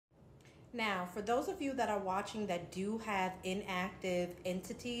Now, for those of you that are watching that do have inactive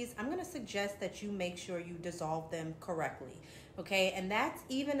entities, I'm going to suggest that you make sure you dissolve them correctly. Okay, and that's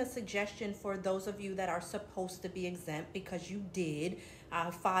even a suggestion for those of you that are supposed to be exempt because you did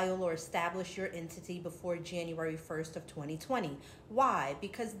file or establish your entity before January 1st of 2020. Why?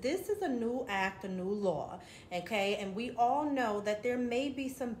 Because this is a new act, a new law, okay? And we all know that there may be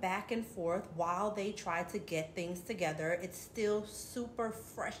some back and forth while they try to get things together. It's still super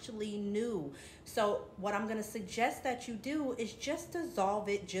freshly new. So what I'm going to suggest that you do is just dissolve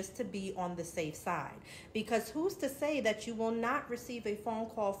it just to be on the safe side. Because who's to say that you will not receive a phone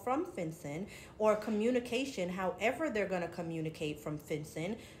call from Fincen or communication, however they're going to communicate from Fincen.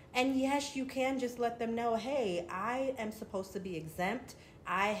 And yes, you can just let them know, hey, I am supposed to be exempt.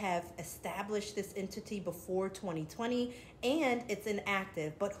 I have established this entity before 2020 and it's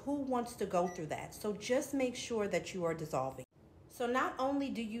inactive, but who wants to go through that? So just make sure that you are dissolving. So not only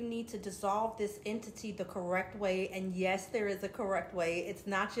do you need to dissolve this entity the correct way, and yes, there is a correct way. It's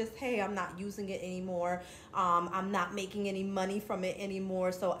not just, hey, I'm not using it anymore. I'm not making any money from it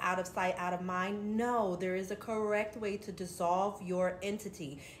anymore. So out of sight, out of mind. No, there is a correct way to dissolve your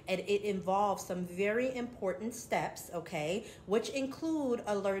entity. And it involves some very important steps, okay, which include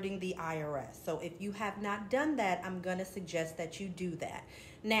alerting the IRS. So if you have not done that, I'm going to suggest that you do that.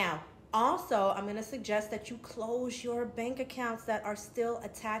 Now, also, I'm going to suggest that you close your bank accounts that are still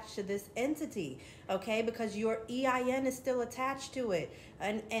attached to this entity, okay, because your EIN is still attached to it.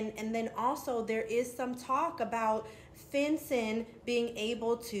 And then also there is some talk about Fincen being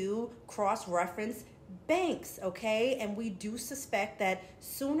able to cross-reference banks, okay? And we do suspect that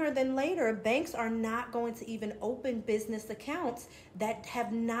sooner than later, banks are not going to even open business accounts that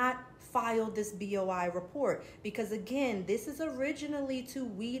have not filed this BOI report, because again, this is originally to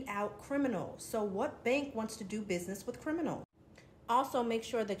weed out criminals. So what bank wants to do business with criminals? Also, make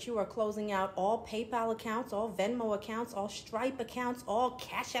sure that you are closing out all PayPal accounts, all Venmo accounts, all Stripe accounts, all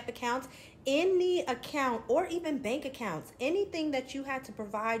Cash App accounts, any account or even bank accounts, anything that you had to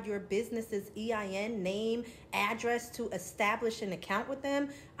provide your business's EIN, name, address to establish an account with them.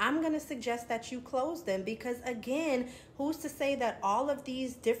 I'm going to suggest that you close them, because again, who's to say that all of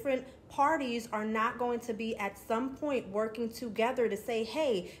these different parties are not going to be at some point working together to say,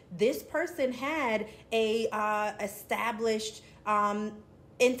 hey, this person had a established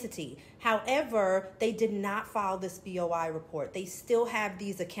entity. However, they did not file this BOI report. They still have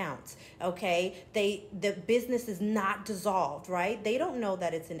these accounts, okay? The business is not dissolved, right? They don't know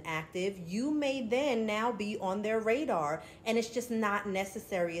that it's inactive. You may then now be on their radar, and it's just not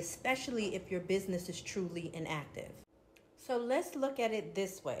necessary, especially if your business is truly inactive. So let's look at it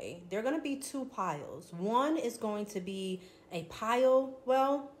this way. There are going to be two piles. One is going to be a pile,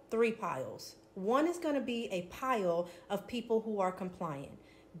 well, three piles. One is going to be a pile of people who are compliant.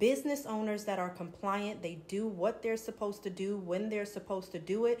 Business owners that are compliant, they do what they're supposed to do when they're supposed to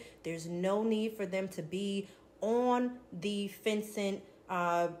do it. There's no need for them to be on the Fincen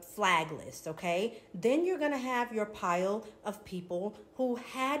flag list, okay? Then you're going to have your pile of people who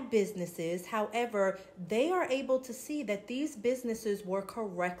had businesses. However, they are able to see that these businesses were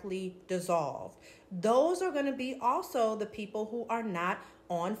correctly dissolved. Those are going to be also the people who are not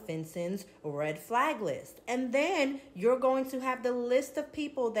on Fincen's red flag list. And then you're going to have the list of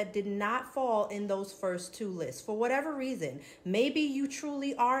people that did not fall in those first two lists for whatever reason. Maybe you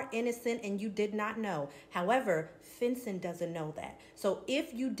truly are innocent and you did not know. However, Fincen doesn't know that. So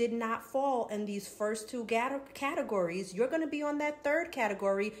if you did not fall in these first two categories, you're going to be on that third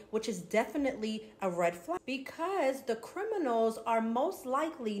category, which is definitely a red flag, because the criminals are most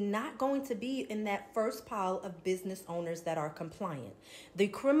likely not going to be in that first pile of business owners that are compliant. The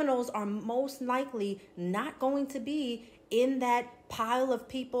criminals are most likely not going to be in that pile of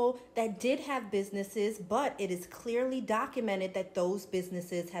people that did have businesses, but it is clearly documented that those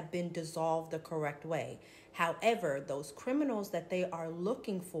businesses have been dissolved the correct way. However, those criminals that they are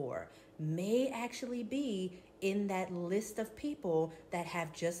looking for may actually be in that list of people that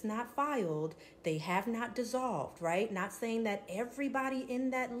have just not filed, they have not dissolved, right? Not saying that everybody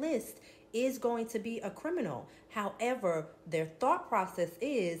in that list is going to be a criminal. However, their thought process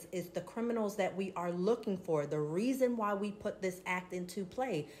is the criminals that we are looking for, the reason why we put this act into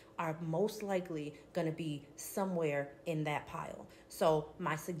play, are most likely going to be somewhere in that pile. So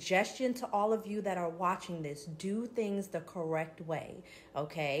my suggestion to all of you that are watching this, do things the correct way,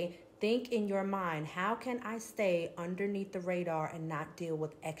 okay? Think in your mind, how can I stay underneath the radar and not deal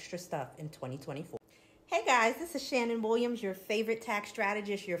with extra stuff in 2024? Hey guys, this is Shannon Williams, your favorite tax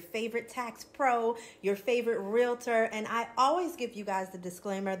strategist, your favorite tax pro, your favorite realtor, and I always give you guys the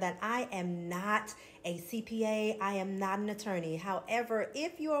disclaimer that I am not a CPA. I am not an attorney. However,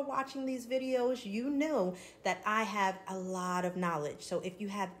 if you are watching these videos, you know that I have a lot of knowledge. So if you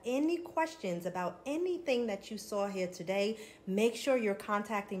have any questions about anything that you saw here today, make sure you're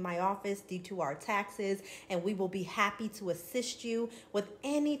contacting my office, D2R Taxes, and we will be happy to assist you with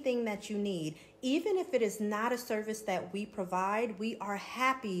anything that you need. Even if it is not a service that we provide, we are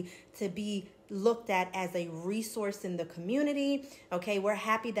happy to be looked at as a resource in the community. Okay, we're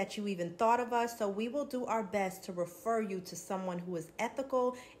happy that you even thought of us. So we will do our best to refer you to someone who is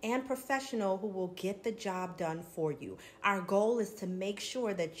ethical and professional who will get the job done for you. Our goal is to make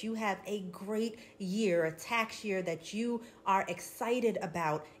sure that you have a great year, a tax year that you are excited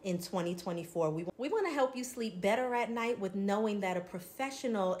about in 2024. We want to help you sleep better at night with knowing that a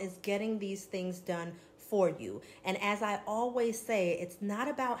professional is getting these things done for you. And as I always say, it's not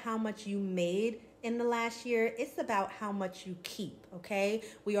about how much you made in the last year, it's about how much you keep, okay?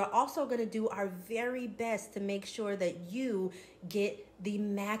 We are also going to do our very best to make sure that you get the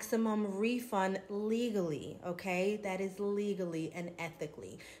maximum refund legally, okay? That is legally and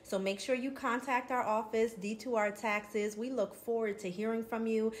ethically. So make sure you contact our office, D2R Taxes. We look forward to hearing from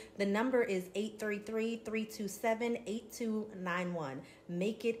you. The number is 833-327-8291.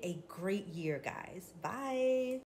 Make it a great year, guys. Bye.